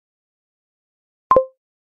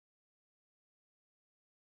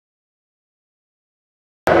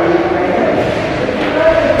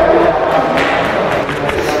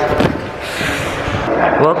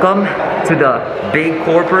Welcome to the big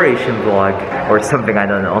corporation vlog or something, I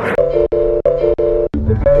don't know.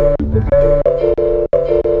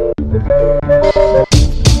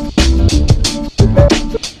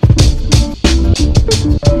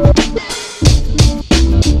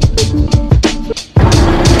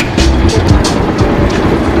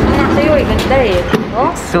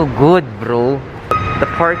 It's so good, bro. The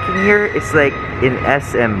parking here is like in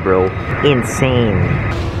SM, bro. Insane.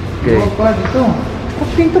 Okay.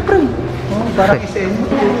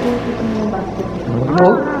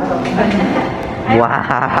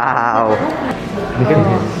 Wow.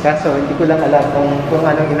 Kaso hindi ko lang alam kung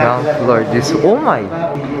anong ginagawa. Lord, this. Oh my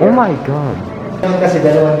God. Kasi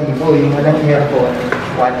 2,000 yung walang aircon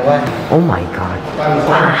 1,100. Oh my God.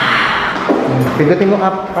 Pindutin mo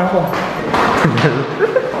up, Franco.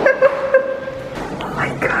 Oh my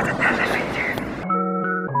God, an elevator.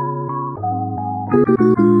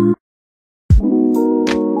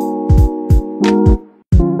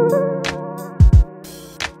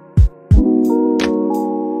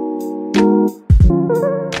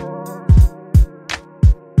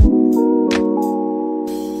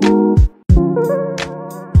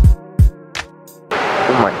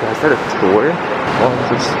 Oh my God, is that a store? Oh,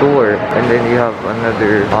 it's a store. And then you have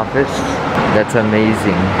another office. That's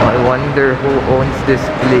amazing. I wonder who owns this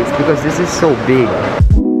place because this is so big.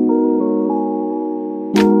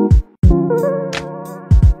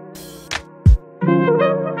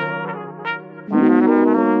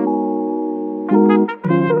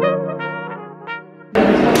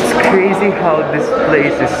 It's crazy how this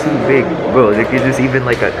place is so big, bro. Like there's even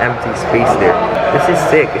like an empty space there. This is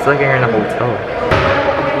sick. It's like you're in a hotel.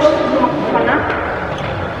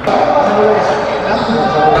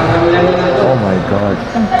 Oh my God,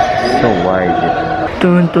 so wide.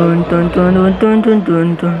 Dun dun dun dun dun dun dun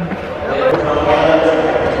dun dun.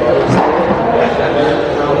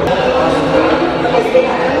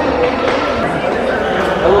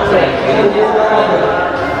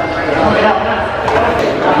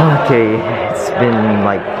 Okay, it's been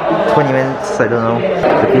like 20 minutes, I don't know.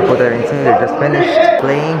 The people that are inside, they're just finished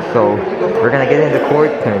playing, so we're gonna get in the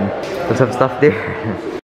court and put some stuff there.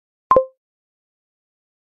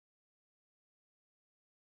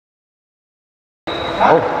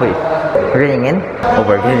 Oh, wait. We're getting in? Oh,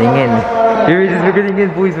 we're getting in. Here it is. We're getting in,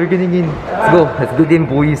 boys. We're getting in. Let's go. Let's go in,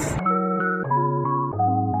 boys.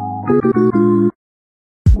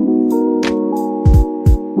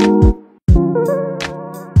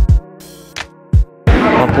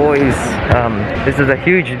 Oh, boys. This is a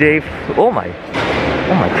huge day. Oh my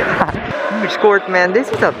God. Huge court, man. This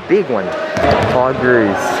is a big one.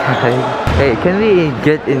 Poggers. Hey, can we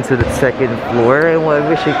get into the second floor? I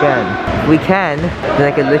wish we can. If we can, then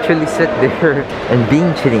I can literally sit there and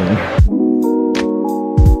being chilling.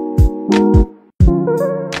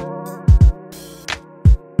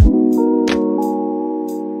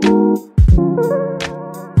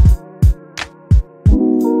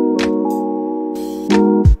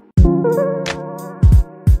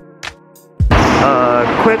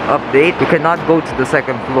 Quick update, you cannot go to the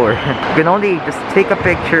second floor. You can only just take a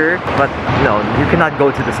picture, but no, you cannot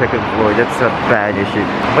go to the second floor. That's a bad issue.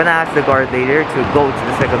 I'm gonna ask the guard later to go to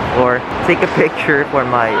the second floor, take a picture for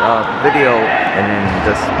my video, and then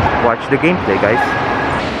just watch the gameplay, guys.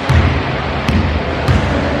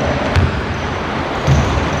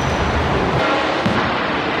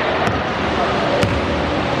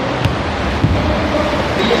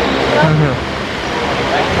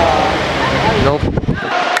 Nope.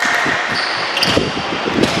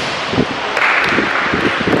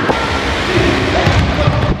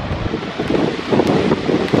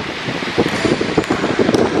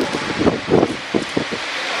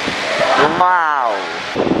 Wow.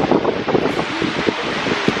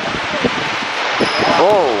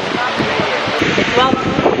 Oh.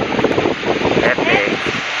 Epic.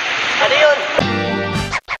 Ano yun?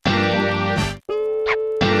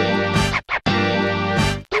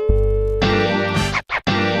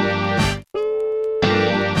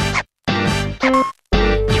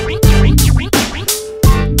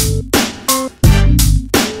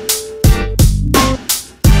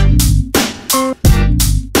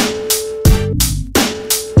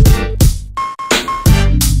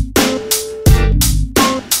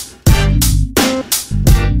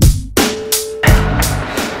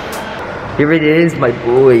 Here it is, my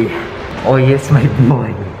boy. Oh yes, my boy.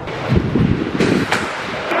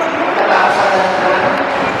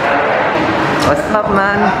 What's up,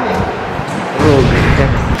 man? Oh,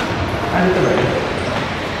 ano ito ba?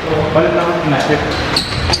 Balik lang ako natin.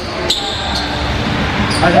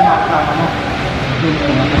 Ano yung makakama mo? Yung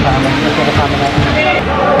kasama natin.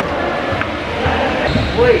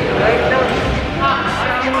 Wait, right now.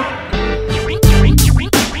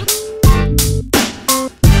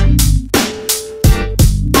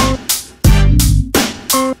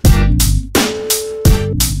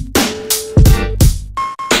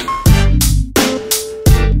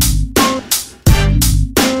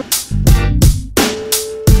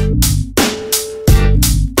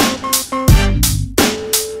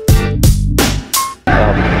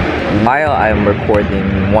 While I'm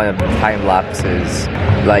recording one of the time lapses,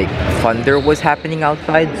 like thunder was happening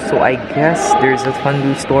outside, so I guess there's a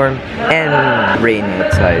thunderstorm and rain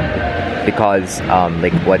outside because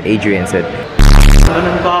like what Adrian said.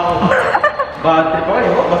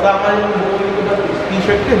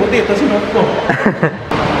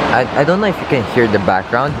 I don't know if you can hear the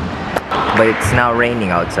background, but it's now raining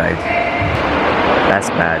outside. That's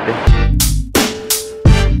bad.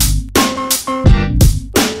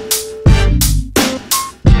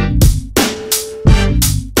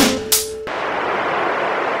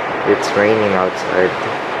 It's raining outside.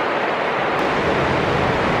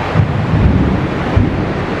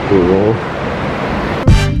 Cool.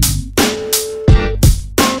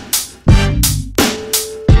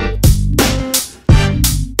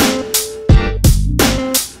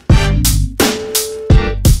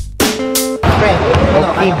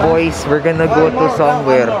 Okay boys, we're gonna go to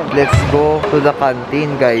somewhere. Let's go to the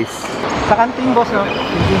canteen, guys. Sa canteen, boss, no?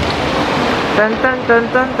 Tan tan tan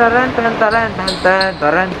tan taran tan taran tan tan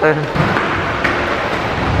taran tan.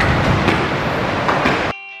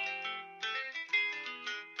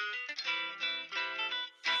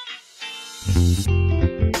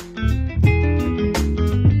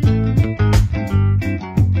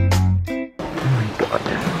 Oh my god.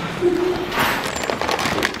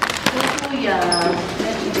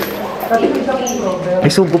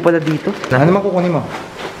 May sugo pala dito. Ano man kukunin mo?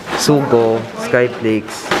 Sugo,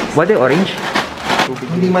 skyflakes. What the orange?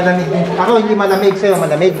 Hindi malamig din. Ako hindi malamig, sa'yo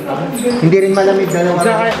malamig. Hindi rin malamig. Dalawa.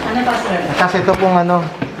 Tapos ito pong ano.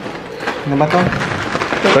 Ano ba to?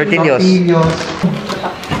 Tortillos. Tortillos.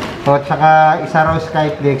 O, tsaka isa raw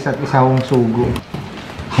skyflakes at isa hong sugo.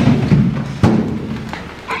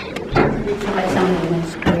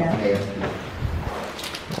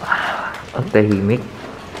 Wow, ang tahimik.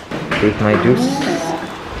 Take my juice.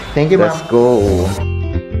 Thank you, ma'am. Let's go.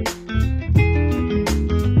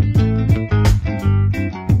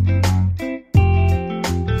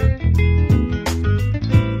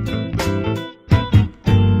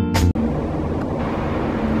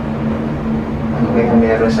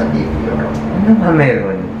 Meron sa video. Ano nga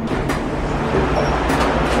meron?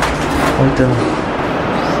 Hold on.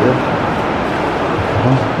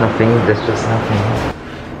 Oh, nothing. There's just nothing.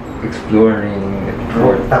 Exploring.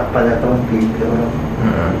 Rooftop pala itong video.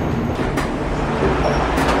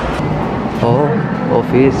 Oh,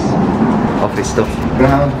 office. Office to.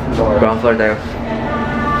 Ground floor. Ground floor tayo.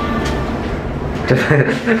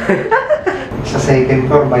 Sa second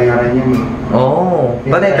floor, bayaran yun eh. Oh,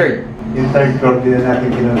 but the third? Yung third floor din na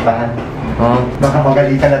natin pinuntahan. Oh. Baka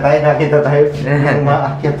magalitan na tayo, nakita tayo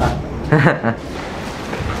umaakyat ah.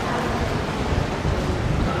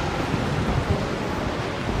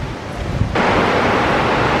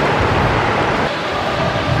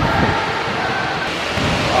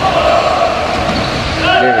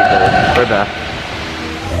 There we go. We're back.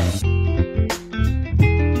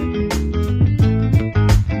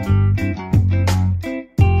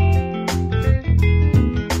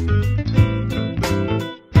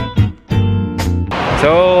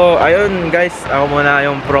 So, ayun guys, ako muna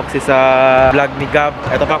yung proxy sa vlog ni Gab.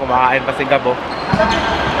 Ito pa, kumakain pa si Gab, oh.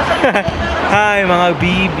 Hi mga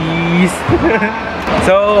babies.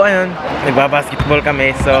 So, ayun, nagbabasketball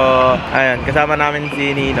kami. So, ayun, kasama namin si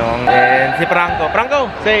Ninong and si Franco. Franco,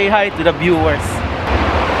 say hi to the viewers.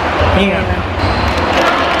 Here.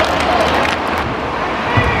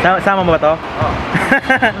 Sama mo ba to? Oh.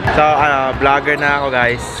 So, vlogger na ako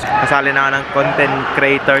guys. Kasali na ako ng Content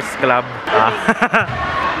Creators Club.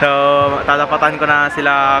 So, tatapatan ko na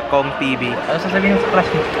sila Kong TV. Ano sasabihin sa crush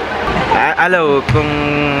mo? Hello, kung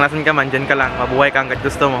nasan ka man, dyan ka lang. Mabuhay ka hanggat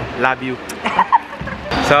gusto mo. Love you.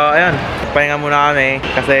 So, ayun. Pahinga muna kami.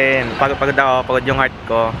 Kasi pagod ako, pagod yung heart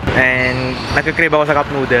ko. And nagkikrave ako sa cup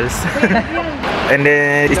noodles. And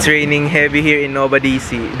then, it's raining heavy here in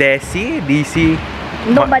Novadeci. DC?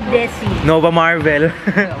 Novadeci. Nova Marvel.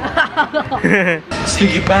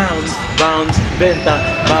 Sige, bounce, bounce, benta,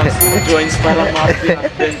 bounce, joints para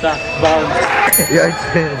benta, bounce.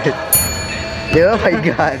 Oh my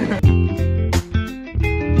god.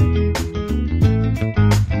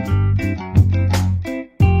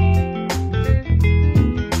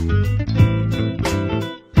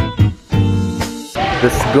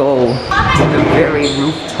 Let's go. Very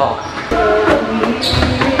rooftop.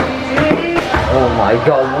 Oh my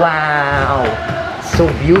god, wow! So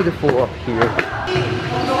beautiful up here.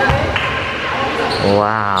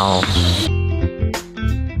 Wow.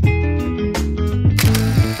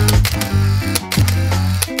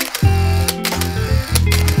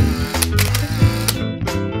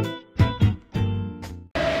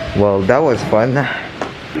 Well, that was fun.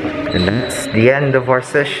 And that's the end of our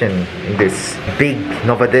session in this big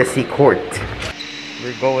Novadeci court.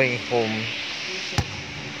 We're going home.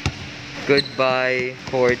 Goodbye,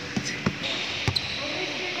 court.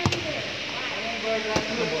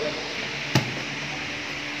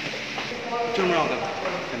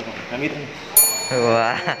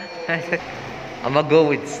 Wow. I'm gonna go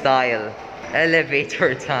with style.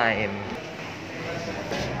 Elevator time.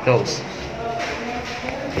 Go.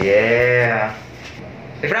 Yeah.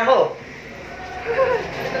 Hey, Franco!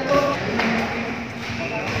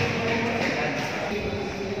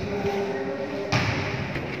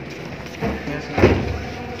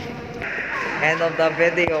 End of the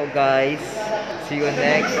video, guys. See you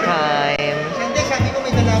next time. Hindi, sabi ko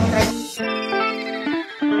may dala akong